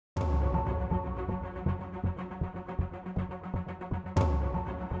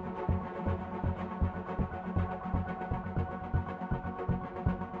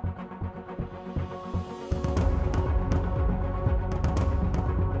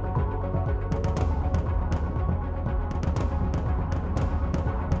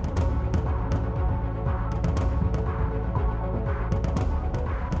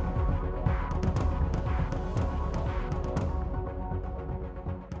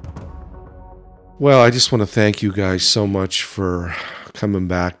Well, I just want to thank you guys so much for coming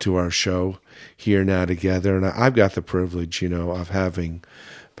back to our show Here Now Together. And I've got the privilege, of having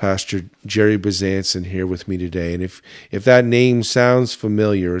Pastor Gerry Bezanson here with me today. And if that name sounds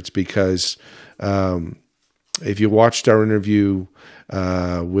familiar, it's because if you watched our interview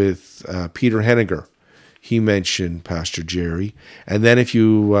with Peter Henniger, he mentioned Pastor Gerry. And then if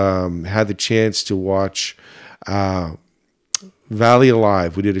you had the chance to watch Valley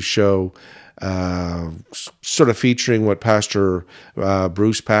Alive, we did a show sort of featuring what Pastor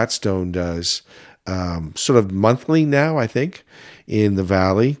Bruce Patstone does sort of monthly now, I think, in the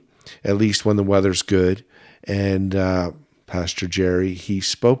Valley, at least when the weather's good. And Pastor Gerry, he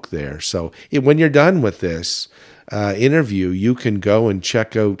spoke there. So when you're done with this interview, you can go and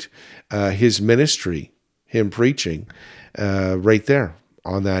check out his ministry, him preaching, right there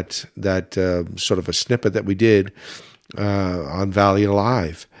on that sort of a snippet that we did on Valley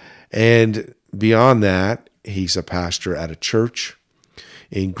Alive. And beyond that, he's a pastor at a church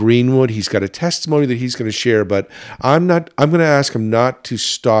in Greenwood. He's got a testimony that he's going to share, but I'm going to ask him not to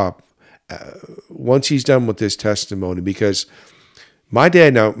stop once he's done with this testimony, because my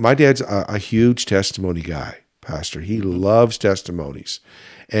dad's a huge testimony guy, Pastor. He loves testimonies.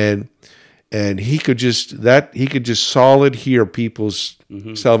 And he could just solid hear people's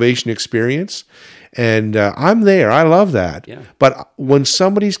salvation experience. And I'm there. I love that. Yeah. But when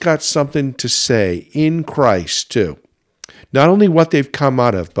somebody's got something to say in Christ too, not only what they've come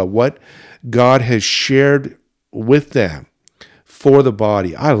out of, but what God has shared with them for the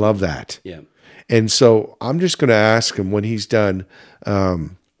body, I love that. Yeah. And so I'm just going to ask him when he's done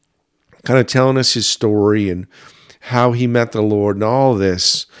kind of telling us his story and how he met the Lord and all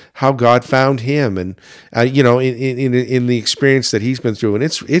this, how God found him, and in the experience that he's been through, and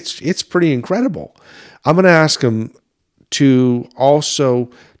it's pretty incredible. I'm going to ask him to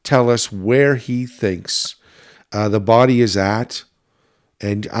also tell us where he thinks the body is at,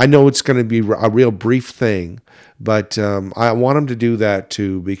 and I know it's going to be a real brief thing, but I want him to do that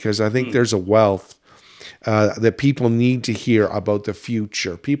too, because I think there's a wealth that people need to hear about the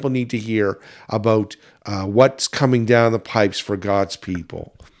future. People need to hear about what's coming down the pipes for God's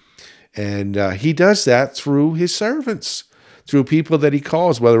people. And he does that through his servants, through people that he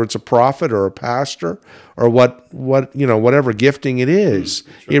calls, whether it's a prophet or a pastor or whatever gifting it is.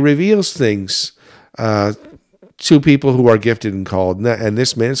 Right. It reveals things to people who are gifted and called. And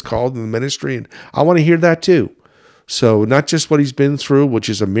this man's called in the ministry, and I want to hear that too. So not just what he's been through, which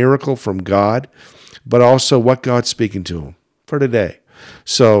is a miracle from God, but also what God's speaking to him for today.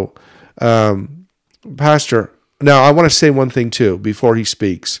 So, Pastor, now I want to say one thing too before he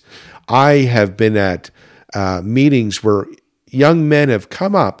speaks. I have been at meetings where young men have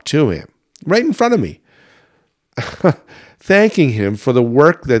come up to him right in front of me, thanking him for the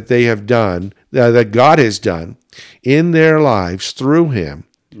work that they have done, that God has done in their lives through him,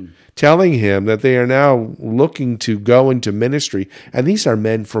 telling him that they are now looking to go into ministry. And these are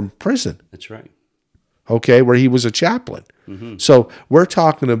men from prison. That's right. Okay, where he was a chaplain. Mm-hmm. So we're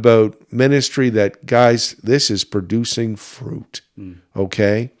talking about ministry that, guys, this is producing fruit.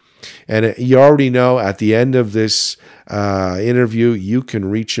 Okay? And you already know at the end of this interview, you can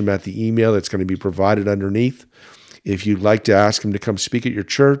reach him at the email that's going to be provided underneath. If you'd like to ask him to come speak at your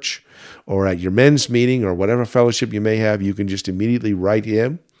church or at your men's meeting or whatever fellowship you may have, you can just immediately write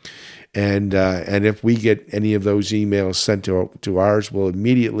him. And if we get any of those emails sent to ours, we'll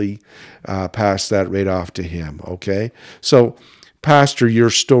immediately pass that right off to him, okay? So, Pastor, your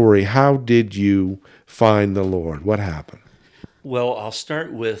story, how did you find the Lord? What happened? Well, I'll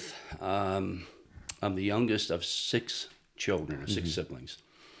start with, I'm the youngest of 6 children, 6 siblings.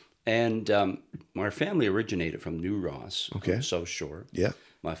 And our family originated from New Ross, South Shore. Yeah.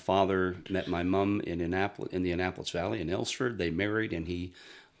 My father met my mom in the Annapolis Valley in Ellsford. They married, and he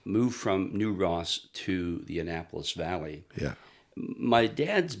moved from New Ross to the Annapolis Valley. Yeah. My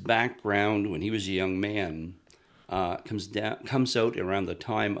dad's background when he was a young man comes out around the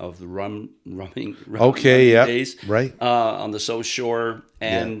time of the rumming days, right, on the South Shore,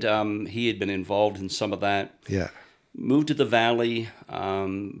 and he had been involved in some of that. Yeah. Moved to the Valley,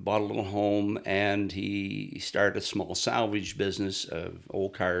 bought a little home, and he started a small salvage business of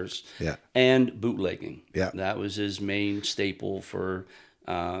old cars and bootlegging. Yeah. That was his main staple for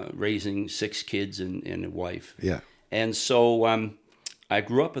raising 6 kids and a wife. Yeah. And so I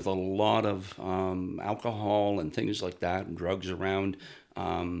grew up with a lot of alcohol and things like that, and drugs around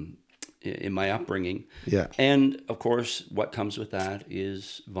in my upbringing. Yeah. And of course, what comes with that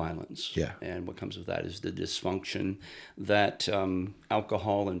is violence. Yeah. And what comes with that is the dysfunction that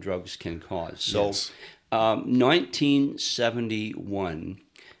alcohol and drugs can cause. So, 1971,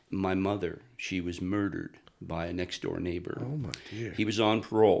 my mother, she was murdered by a next door neighbor. Oh my dear. He was on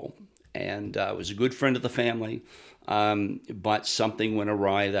parole and was a good friend of the family, but something went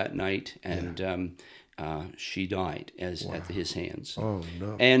awry that night, and she died at his hands. Oh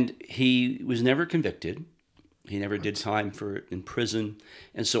no. And he was never convicted. He never did time for it in prison.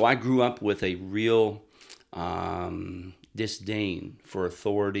 And so I grew up with a real disdain for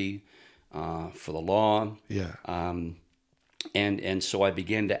authority, for the law. Yeah. And so I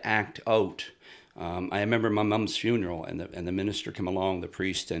began to act out. I remember my mom's funeral, and the minister came along, the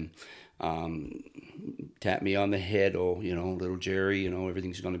priest, and tapped me on the head. Oh, little Gerry,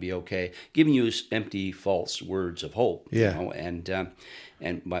 everything's going to be okay. Giving you empty, false words of hope. Yeah.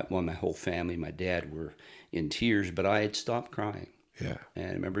 And my whole family, my dad, were in tears, but I had stopped crying. Yeah. And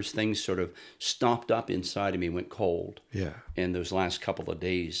I remember things sort of stopped up inside of me, went cold. Yeah. In those last couple of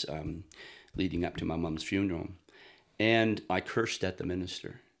days leading up to my mom's funeral. And I cursed at the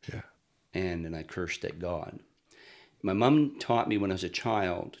minister. Yeah. And I cursed at God. My mom taught me when I was a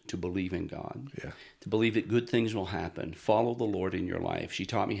child to believe in God. Yeah. To believe that good things will happen. Follow the Lord in your life. She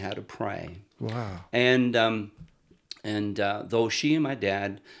taught me how to pray. Wow. And though she and my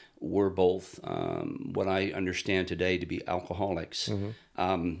dad were both what I understand today to be alcoholics,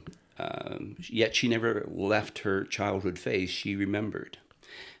 yet she never left her childhood faith. She remembered.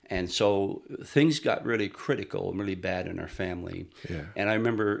 And so things got really critical and really bad in our family. Yeah. And I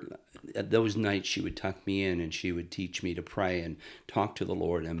remember at those nights she would tuck me in and she would teach me to pray and talk to the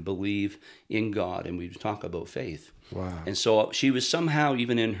Lord and believe in God. And we'd talk about faith. Wow. And so she was somehow,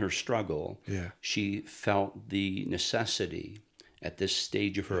 even in her struggle, Yeah. she felt the necessity at this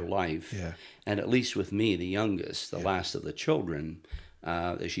stage of her life, Yeah. and at least with me, the youngest, the last of the children,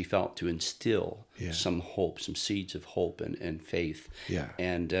 that she felt to instill some hope, some seeds of hope and faith. Yeah.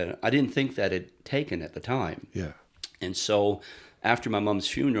 And I didn't think that had taken at the time. Yeah. And so after my mom's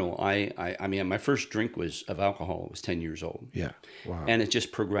funeral, I mean, my first drink of alcohol was 10 years old. Yeah. Wow. And it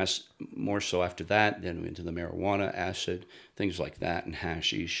just progressed more so after that, then into the marijuana, acid, things like that, and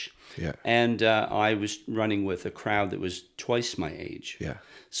hashish. Yeah. And I was running with a crowd that was twice my age. Yeah.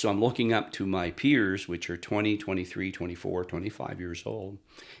 So I'm looking up to my peers, which are 20, 23, 24, 25 years old.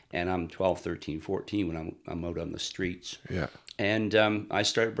 And I'm 12, 13, 14 when I'm out on the streets. Yeah. And I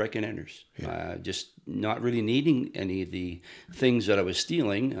started breaking enters, just not really needing any of the things that I was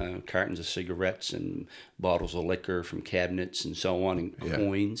stealing, cartons of cigarettes and bottles of liquor from cabinets and so on, and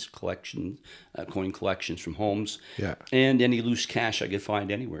coin collections from homes, and any loose cash I could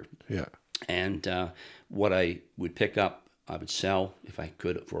find anywhere. Yeah. And what I would pick up, I would sell if I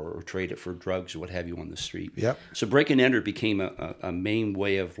could, or trade it for drugs or what have you on the street. Yep. So break and enter became a main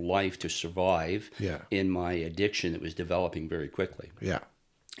way of life to survive in my addiction that was developing very quickly. Yeah.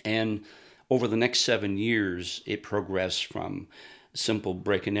 And over the next 7 years, it progressed from simple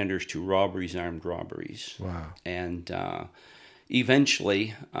break and enters to robberies, armed robberies. Wow. And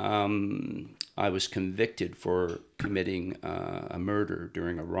eventually, I was convicted for committing a murder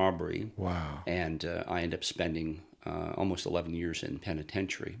during a robbery. Wow. And I ended up spending almost 11 years in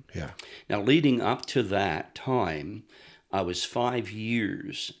penitentiary. Yeah. Now, leading up to that time, I was 5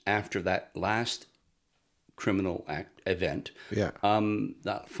 years after that last criminal event. Yeah.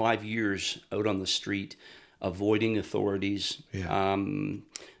 That 5 years out on the street, avoiding authorities. Yeah.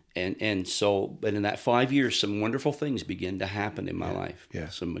 And so, but in that 5 years, some wonderful things began to happen in my life. Yeah.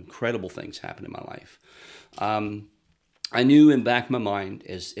 Some incredible things happened in my life. I knew in back of my mind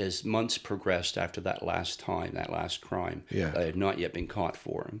as months progressed after that last time, that last crime that I had not yet been caught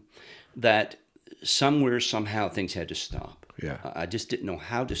for, that somewhere, somehow things had to stop. Yeah. I just didn't know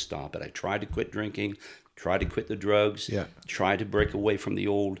how to stop it. I tried to quit drinking, tried to quit the drugs, tried to break away from the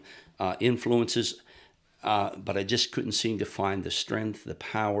old influences, but I just couldn't seem to find the strength, the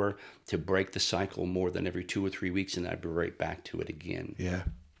power to break the cycle more than every 2 or 3 weeks, and I'd be right back to it again. Yeah.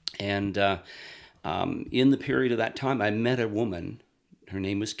 And in the period of that time, I met a woman. Her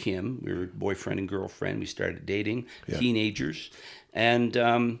name was Kim. We were boyfriend and girlfriend. We started dating, teenagers, and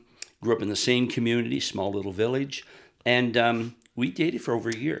grew up in the same community, small little village. And we dated for over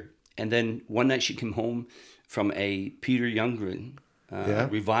a year. And then one night she came home from a Peter Youngren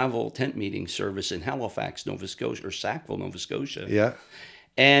revival tent meeting service in Halifax, Nova Scotia, or Sackville, Nova Scotia. Yeah.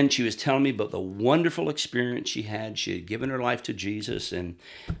 And she was telling me about the wonderful experience she had. She had given her life to Jesus, and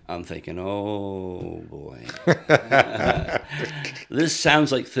I'm thinking, oh, boy. This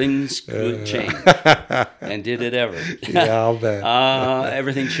sounds like things could change. And did it ever? Yeah, I'll bet.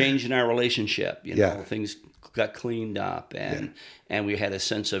 Everything changed in our relationship. You know, things got cleaned up, and we had a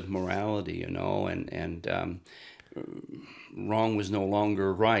sense of morality, and wrong was no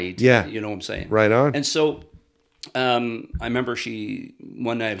longer right. Yeah. You know what I'm saying? Right on. And so I remember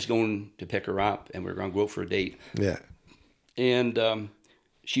one night I was going to pick her up, and we were going to go out for a date. Yeah. And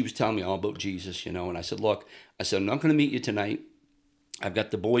she was telling me all about Jesus, you know. And I said, look, I'm not going to meet you tonight. I've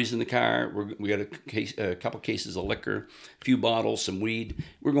got the boys in the car. We got a couple cases of liquor, a few bottles, some weed.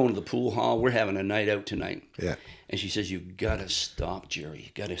 We're going to the pool hall. We're having a night out tonight. Yeah. And she says, you've got to stop, Gerry.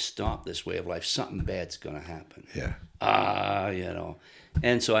 You've got to stop this way of life. Something bad's going to happen. Yeah. You know.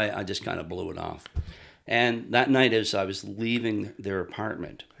 And so I just kind of blew it off. And that night, as I was leaving their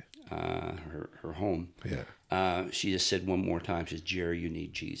apartment, her home, she just said one more time, she says, Gerry, you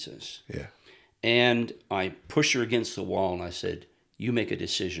need Jesus. Yeah. And I pushed her against the wall, and I said, you make a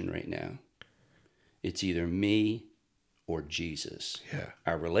decision right now. It's either me or Jesus. Yeah.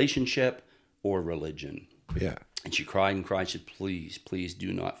 Our relationship or religion. Yeah. And she cried and cried. She said, please, please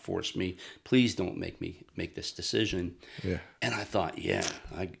do not force me. Please don't make me make this decision. Yeah. And I thought, yeah,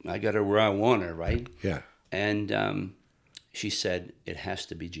 I got her where I want her, right? Yeah. And she said, it has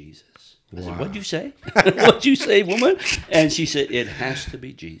to be Jesus. I said, Wow. what'd you say? What'd you say, woman? And she said, it has to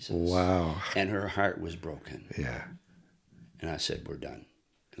be Jesus. Wow. And her heart was broken. Yeah. And I said, we're done.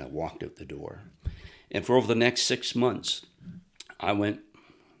 And I walked out the door. And for over the next 6 months, I went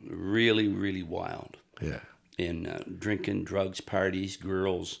really, really wild. Yeah. In drinking, drugs, parties,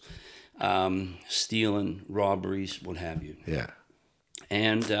 girls, stealing, robberies, what have you. Yeah.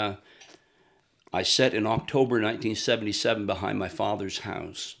 And I sat in October 1977 behind my father's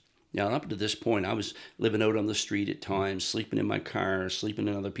house. Now, up to this point, I was living out on the street at times, sleeping in my car, sleeping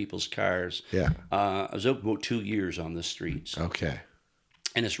in other people's cars. Yeah. I was out about 2 years on the streets. Okay.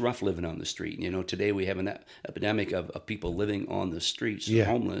 And it's rough living on the street. You know, today we have an epidemic of people living on the streets, Yeah.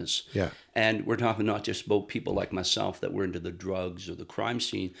 homeless. Yeah. And we're talking not just about people like myself that were into the drugs or the crime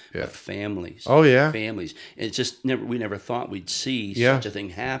scene, Yeah. but families. Oh, yeah. Families. It's just we never thought we'd see Yeah. such a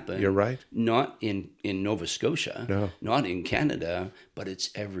thing happen. You're right. Not in Nova Scotia, No. not in Canada, but it's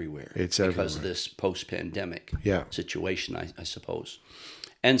everywhere. It's because of everywhere. this post-pandemic Yeah. situation, I suppose.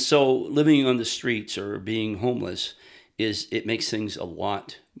 And so living on the streets or being homeless it makes things a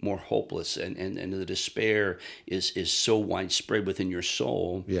lot more hopeless, and the despair is so widespread within your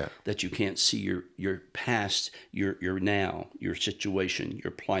soul that you can't see your past, your now, your situation,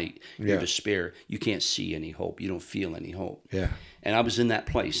 your plight, your despair. You can't see any hope. You don't feel any hope. Yeah. And I was in that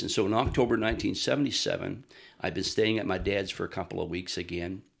place. And so in October 1977, I'd been staying at my dad's for a couple of weeks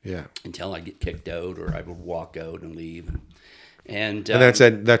again. Yeah. Until I get kicked out or I would walk out and leave. And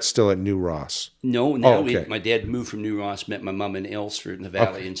that's still at New Ross. No, my dad moved from New Ross, met my mom in Aylesford in the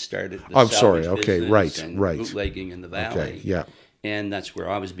valley, and started the salvage business and bootlegging in the valley. Okay, yeah. And that's where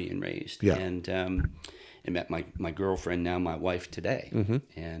I was being raised. Yeah. And I met my girlfriend, now my wife today. Mm-hmm.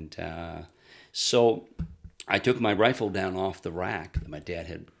 And so I took my rifle down off the rack that my dad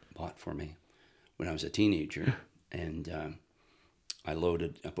had bought for me when I was a teenager. And I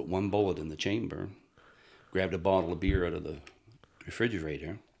put one bullet in the chamber, grabbed a bottle of beer out of the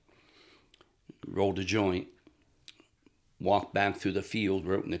refrigerator, rolled a joint, walked back through the field,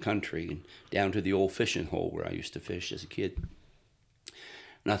 out in the country, and down to the old fishing hole where I used to fish as a kid.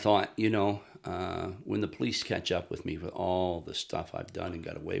 And I thought, when the police catch up with me with all the stuff I've done and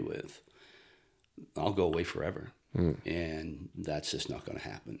got away with, I'll go away forever. And that's just not going to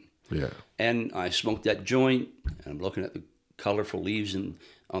happen. Yeah. And I smoked that joint, and I'm looking at the colorful leaves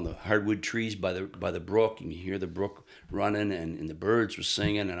on the hardwood trees by the brook, and you hear the brook running, and the birds were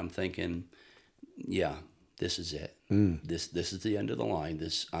singing, and I'm thinking, yeah, this is it. This is the end of the line.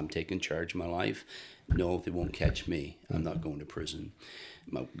 I'm taking charge of my life. No, they won't catch me. I'm not going to prison.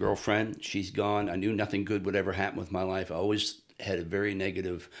 My girlfriend, she's gone. I knew nothing good would ever happen with my life. I always had a very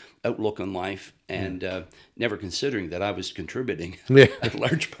negative outlook on life, and never considering that I was contributing a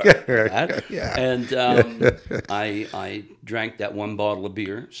large part of that. Yeah. And I drank that one bottle of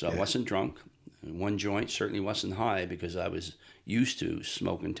beer, so I wasn't drunk. And one joint certainly wasn't high because I was used to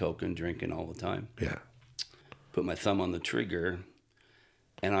smoking, toking, drinking all the time. Yeah. Put my thumb on the trigger,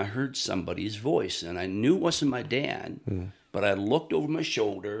 and I heard somebody's voice, and I knew it wasn't my dad, but I looked over my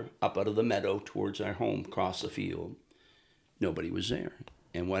shoulder up out of the meadow towards our home across the field. Nobody was there.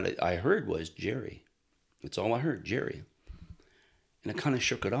 And what I heard was Gerry. That's all I heard, Gerry. And I kind of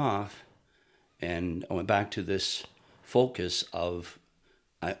shook it off, and I went back to this focus of,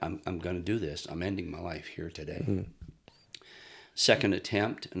 I'm going to do this. I'm ending my life here today. Second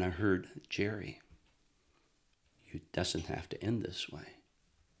attempt, and I heard, Gerry, it doesn't have to end this way.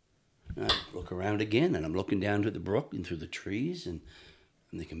 And I look around again, and I'm looking down to the brook and through the trees, and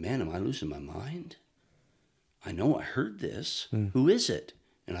I'm thinking, man, am I losing my mind? I know I heard this. Who is it?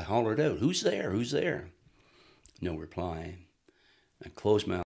 And I hollered out, who's there? Who's there? No reply. I closed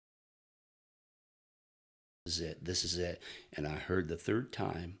my is it. This is it. And I heard the third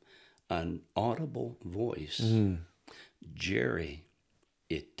time an audible voice, Gerry,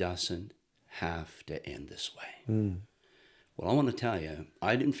 it doesn't have to end this way. Well, I want to tell you,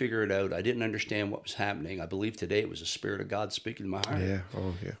 I didn't figure it out. I didn't understand what was happening. I believe today it was the Spirit of God speaking to my heart. Yeah.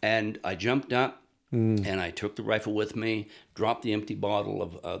 Oh, yeah. And I jumped up and I took the rifle with me, dropped the empty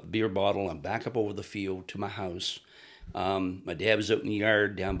bottle of beer bottle, and back up over the field to my house. My dad was out in the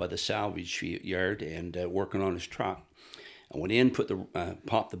yard down by the salvage yard and working on his truck. I went in,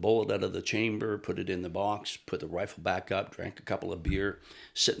 popped the bullet out of the chamber, put it in the box, put the rifle back up, drank a couple of beer,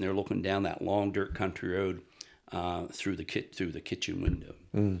 sitting there looking down that long dirt country road through the kitchen window,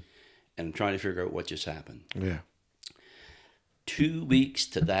 and trying to figure out what just happened. Yeah. 2 weeks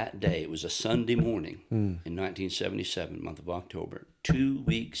to that day, it was a Sunday morning in 1977, month of October. 2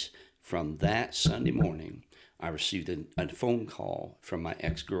 weeks from that Sunday morning, I received a phone call from my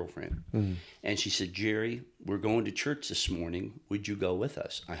ex-girlfriend. And she said, Gerry, we're going to church this morning. Would you go with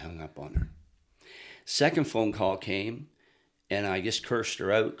us? I hung up on her. Second phone call came, and I just cursed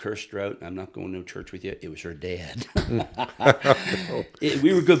her out. I'm not going to church with you. It was her dad.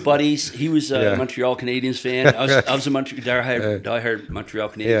 We were good buddies. He was a Montreal Canadiens fan. I was a diehard Montreal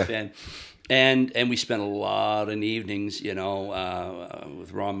Canadiens fan. And we spent a lot of evenings,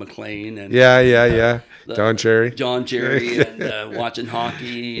 with Ron McLean and John Gerry and watching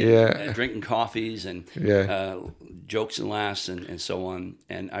hockey and drinking coffees and jokes and laughs and so on.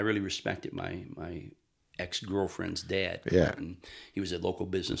 And I really respected my ex-girlfriend's dad. Yeah. And he was a local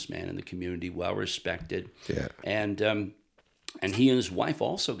businessman in the community, well respected. Yeah. And he and his wife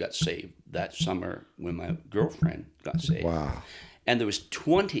also got saved that summer when my girlfriend got saved. Wow. And there was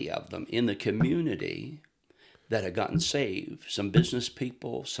 20 of them in the community that had gotten saved. Some business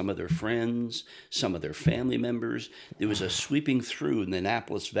people, some of their friends, some of their family members. There was a sweeping through in the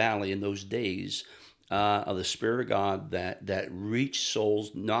Annapolis Valley in those days of the Spirit of God that reached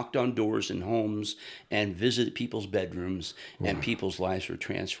souls, knocked on doors in homes, and visited people's bedrooms, and people's lives were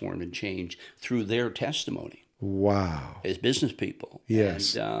transformed and changed through their testimony. Wow. As business people.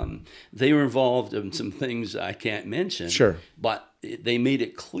 Yes. And they were involved in some things I can't mention. Sure. But they made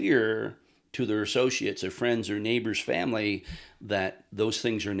it clear to their associates, their friends, their neighbors, family, that those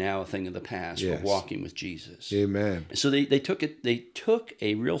things are now a thing of the past. Yes. For walking with Jesus. Amen. So they took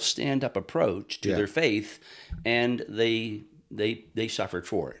a real stand-up approach to their faith, and they suffered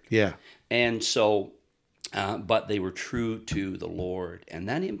for it. Yeah. And so, but they were true to the Lord, and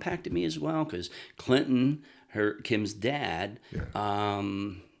that impacted me as well, because Clinton, Kim's dad,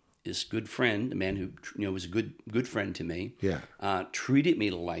 this good friend, the man who was a good friend to me, treated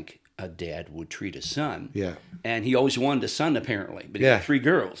me like a dad would treat a son. Yeah. And he always wanted a son, apparently, but he had 3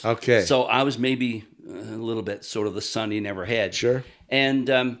 girls. Okay. So I was maybe a little bit sort of the son he never had. Sure.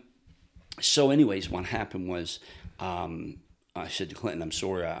 And so anyways, what happened was I said to Clinton, I'm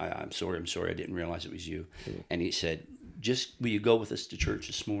sorry, I didn't realize it was you. And he said, will you go with us to church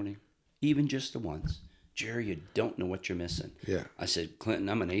this morning? Even just the once. Gerry, you don't know what you're missing. Yeah. I said, Clinton,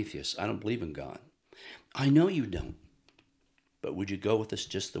 I'm an atheist. I don't believe in God. I know you don't. But would you go with us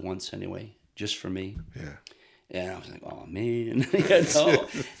just the once anyway? Just for me? Yeah. And I was like, oh, man.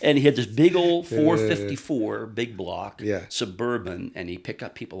 And he had this big old 454, big block, Suburban, and he picked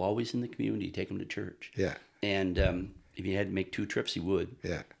up people always in the community, take them to church. Yeah. And if he had to make 2 trips, he would.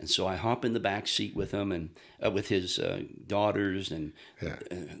 Yeah. And so I hop in the back seat with him and with his daughters and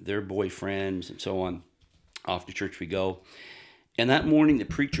their boyfriends and so on. Off to church we go. And that morning, the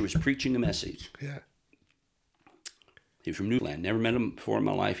preacher was preaching a message. Yeah. He was from Newland. Never met him before in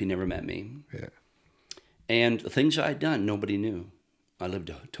my life. He never met me. Yeah. And the things I had done, nobody knew. I lived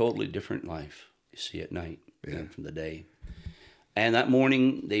a totally different life, you see, at night than from the day. And that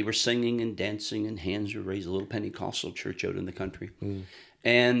morning, they were singing and dancing, and hands were raised, a little Pentecostal church out in the country.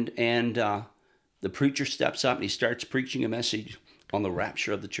 And the preacher steps up, and he starts preaching a message on the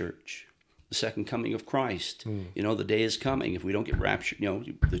rapture of the church. The second coming of Christ. The day is coming. If we don't get raptured,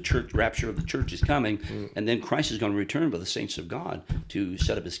 the rapture of the church is coming, and then Christ is going to return with the saints of God to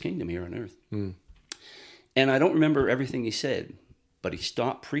set up his kingdom here on earth. And I don't remember everything he said, but he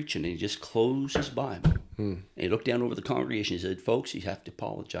stopped preaching and he just closed his Bible. And he looked down over the congregation. He said, folks, you have to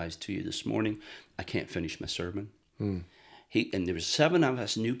apologize to you this morning. I can't finish my sermon. And there was 7 of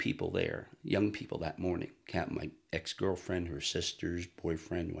us new people there, young people that morning, counting my ex-girlfriend, her sisters,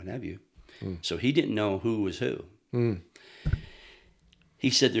 boyfriend, what have you. So he didn't know who was who. He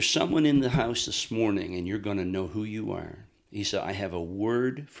said, there's someone in the house this morning, and you're going to know who you are. He said, I have a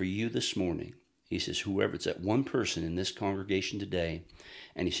word for you this morning. He says, whoever, it's that one person in this congregation today,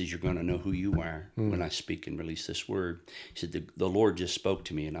 and he says, you're going to know who you are when I speak and release this word. He said, the Lord just spoke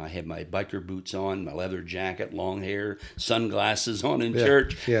to me, and I had my biker boots on, my leather jacket, long hair, sunglasses on in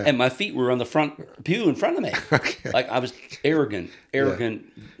church, and my feet were on the front pew in front of me. Okay. Like I was arrogant,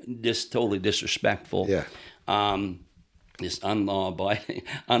 just totally disrespectful. This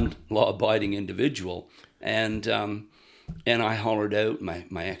unlaw-abiding individual. And I hollered out.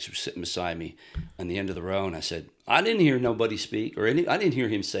 My ex was sitting beside me on the end of the row, and I said, I didn't hear nobody speak, I didn't hear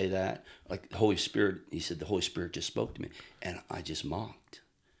him say that. Like the Holy Spirit, he said, the Holy Spirit just spoke to me. And I just mocked.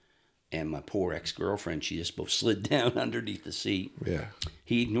 And my poor ex-girlfriend, she just both slid down underneath the seat. Yeah.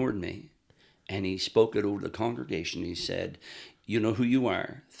 He ignored me, and he spoke it over the congregation. He said, you know who you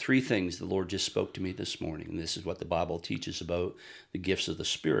are. 3 things the Lord just spoke to me this morning. And this is what the Bible teaches about the gifts of the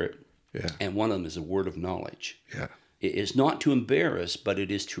Spirit. Yeah. And one of them is a word of knowledge. Yeah. It is not to embarrass, but it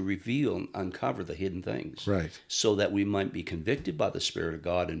is to reveal and uncover the hidden things. Right. So that we might be convicted by the Spirit of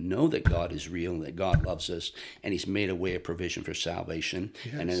God and know that God is real and that God loves us and he's made a way of provision for salvation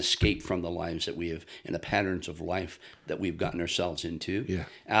and an escape from the lives that we have and the patterns of life that we've gotten ourselves into. Yeah.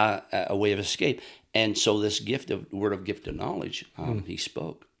 A way of escape. And so this word of gift of knowledge, he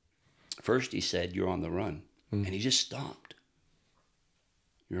spoke. First he said, you're on the run. And he just stopped.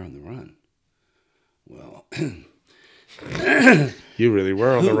 You're on the run. Well... You really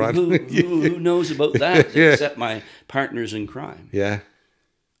were on the run. Who knows about that except my partners in crime? Yeah.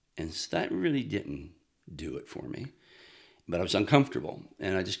 And so that really didn't do it for me. But I was uncomfortable,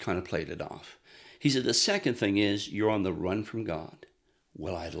 and I just kind of played it off. He said, the second thing is you're on the run from God.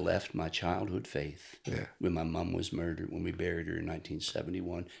 Well, I left my childhood faith when my mom was murdered, when we buried her in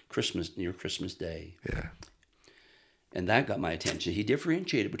 1971, near Christmas Day. Yeah. And that got my attention. He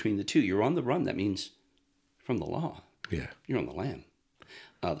differentiated between the two. You're on the run. That means from the law. Yeah. You're on the lam.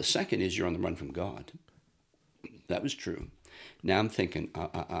 The second is you're on the run from God. That was true. Now I'm thinking,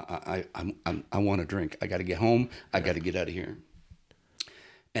 I want a drink. I got to get home. I got to get out of here.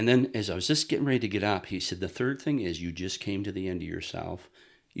 And then as I was just getting ready to get up, he said, the third thing is you just came to the end of yourself.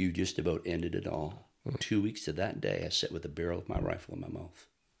 You just about ended it all. 2 weeks to that day, I sat with the barrel of my rifle in my mouth.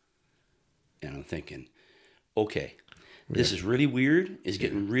 And I'm thinking, okay, this is really weird. It's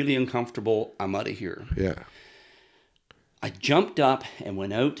getting really uncomfortable. I'm out of here. Yeah. I jumped up and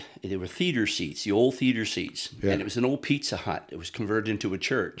went out. There were theater seats, the old theater seats. Yeah. And it was an old Pizza Hut. It was converted into a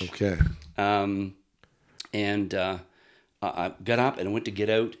church. Okay. I got up and I went to get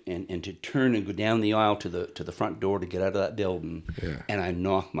out and to turn and go down the aisle to the front door to get out of that building. Yeah. And I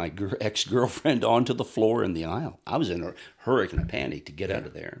knocked my ex-girlfriend onto the floor in the aisle. I was in a hurricane of panic to get out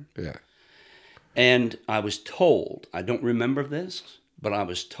of there. Yeah. And I was told, I don't remember this, but I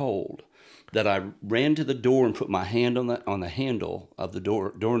was told that I ran to the door and put my hand on the handle of the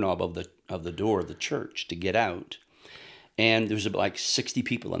doorknob of the door of the church to get out. And there was like 60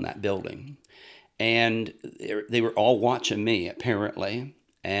 people in that building. And they were all watching me, apparently.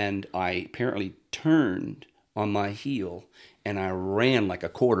 And I apparently turned on my heel and I ran like a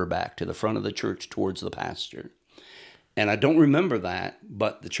quarterback to the front of the church towards the pastor. And I don't remember that,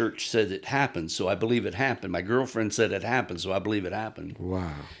 but the church said it happened, so I believe it happened. My girlfriend said it happened, so I believe it happened.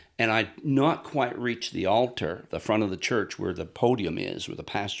 Wow. And I not quite reached the altar, the front of the church where the podium is, with the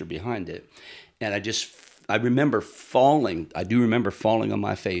pastor behind it. And I remember falling. I do remember falling on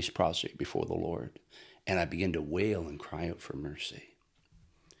my face prostrate before the Lord. And I began to wail and cry out for mercy.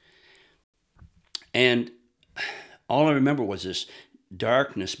 And all I remember was this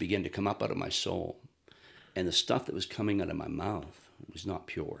darkness began to come up out of my soul. And the stuff that was coming out of my mouth was not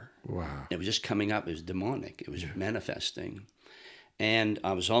pure. Wow. It was just coming up. It was demonic. It was manifesting. And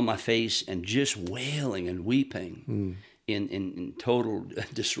I was on my face and just wailing and weeping in total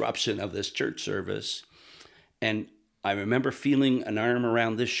disruption of this church service. And I remember feeling an arm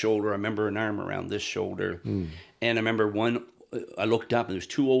around this shoulder. I remember an arm around this shoulder. And I remember I looked up and there was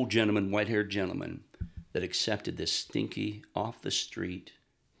 2 old gentlemen, white-haired gentlemen, that accepted this stinky, off-the-street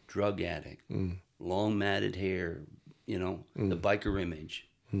drug addict, long matted hair, the biker image.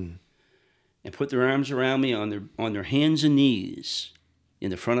 And put their arms around me on their hands and knees in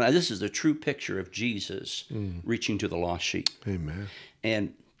the front of. This is the true picture of Jesus reaching to the lost sheep. Amen.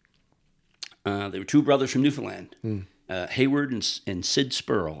 And there were 2 brothers from Newfoundland, Hayward and Sid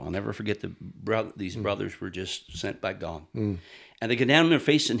Spurl. I'll never forget these brothers were just sent by God. And they get down on their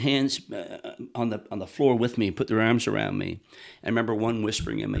face and hands on the floor with me and put their arms around me. I remember one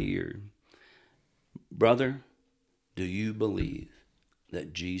whispering in my ear, "Brother, do you believe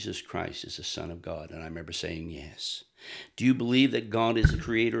that Jesus Christ is the Son of God?" And I remember saying yes. Do you believe that God is the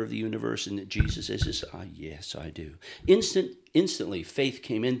creator of the universe and that Jesus is his? Yes, I do. Instantly, faith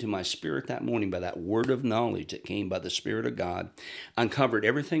came into my spirit that morning by that word of knowledge that came by the Spirit of God, uncovered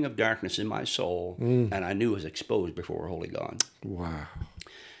everything of darkness in my soul, and I knew it was exposed before a holy God. Wow.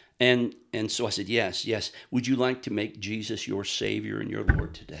 And so I said, yes, yes. Would you like to make Jesus your Savior and your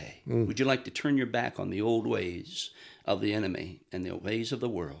Lord today? Would you like to turn your back on the old ways of the enemy and the ways of the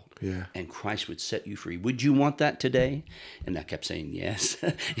world? Yeah. And Christ would set you free. Would you want that today? And I kept saying, yes,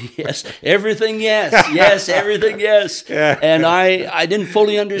 yes, everything yes, yes, everything yes. Yeah. And I didn't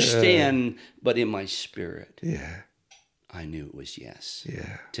fully understand, but in my spirit, Yeah. I knew it was yes.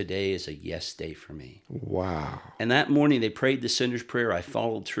 Yeah. Today is a yes day for me. Wow. And that morning they prayed the sinner's prayer. I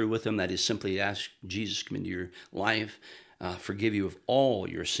followed through with them. That is simply ask Jesus to come into your life, forgive you of all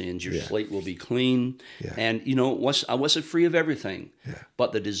your sins. Your slate will be clean. Yeah. And, you know, I wasn't free of everything. Yeah.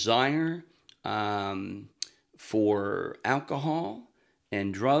 But the desire for alcohol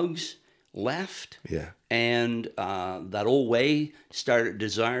and drugs left. Yeah. And that old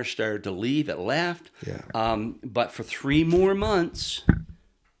desire started to leave. It left. Yeah. But for 3 more months,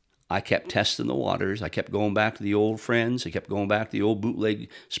 I kept testing the waters. I kept going back to the old friends. I kept going back to the old bootleg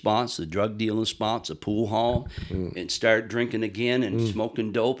spots, the drug dealing spots, the pool hall, and started drinking again and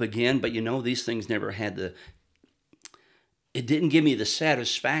smoking dope again. But, you know, these things never had it didn't give me the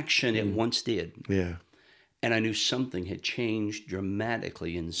satisfaction it once did. Yeah. And I knew something had changed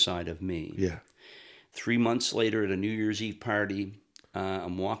dramatically inside of me. Yeah. 3 months later at a New Year's Eve party,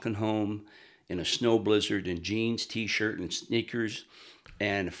 I'm walking home in a snow blizzard in jeans, T-shirt, and sneakers,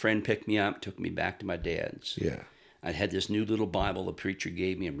 and a friend picked me up, took me back to my dad's. Yeah. I had this new little Bible the preacher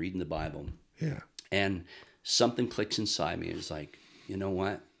gave me. I'm reading the Bible. Yeah. And something clicks inside me. It's like, you know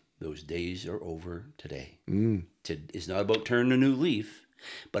what? Those days are over today. It's not about turning a new leaf,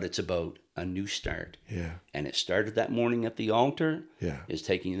 but it's about a new start. Yeah. And it started that morning at the altar. Yeah. It's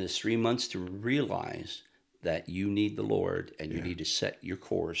taking this 3 months to realize that you need the Lord and you need to set your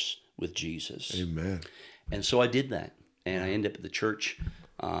course with Jesus. Amen. And so I did that. And I ended up at the church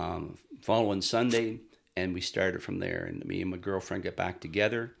following Sunday, and we started from there. And me and my girlfriend got back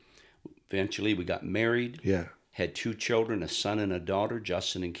together. Eventually, we got married. Yeah. Had 2 children, a son and a daughter,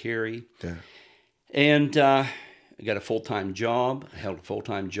 Justin and Carrie. Yeah. And I got a full-time job. I held a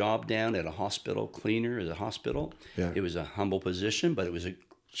full-time job down at a hospital, cleaner at a hospital. Yeah. It was a humble position, but it was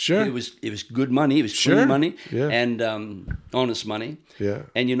Sure. It was good money. It was clean money. Yeah. And honest money. Yeah.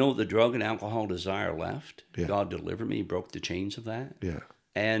 And you know, the drug and alcohol desire left. Yeah. God delivered me, broke the chains of that. Yeah.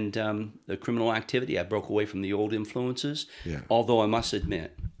 And the criminal activity, I broke away from the old influences. Yeah. Although I must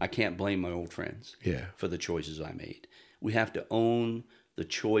admit, I can't blame my old friends Yeah. for the choices I made. We have to own the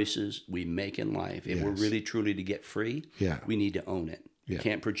choices we make in life. If we're really truly to get free, we need to own it. Yeah. You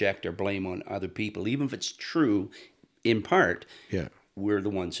can't project or blame on other people. Even if it's true in part, we're the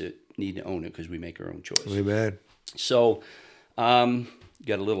ones that need to own it because we make our own choice. Amen. So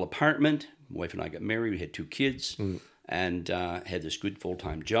got a little apartment. My wife and I got married. We had 2 kids and had this good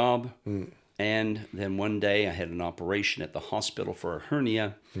full-time job. And then one day I had an operation at the hospital for a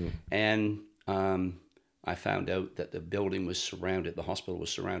hernia. And I found out that the building was surrounded, the hospital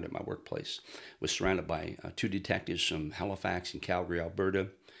was surrounded, my workplace was surrounded by 2 detectives from Halifax and Calgary, Alberta,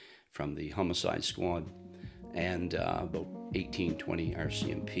 from the homicide squad, and about 18, 20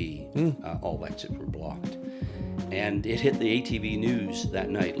 RCMP. All exits were blocked. And it hit the ATV News that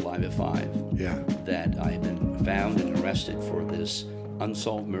night, live at 5, that I had been found and arrested for this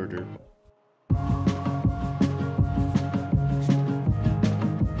unsolved murder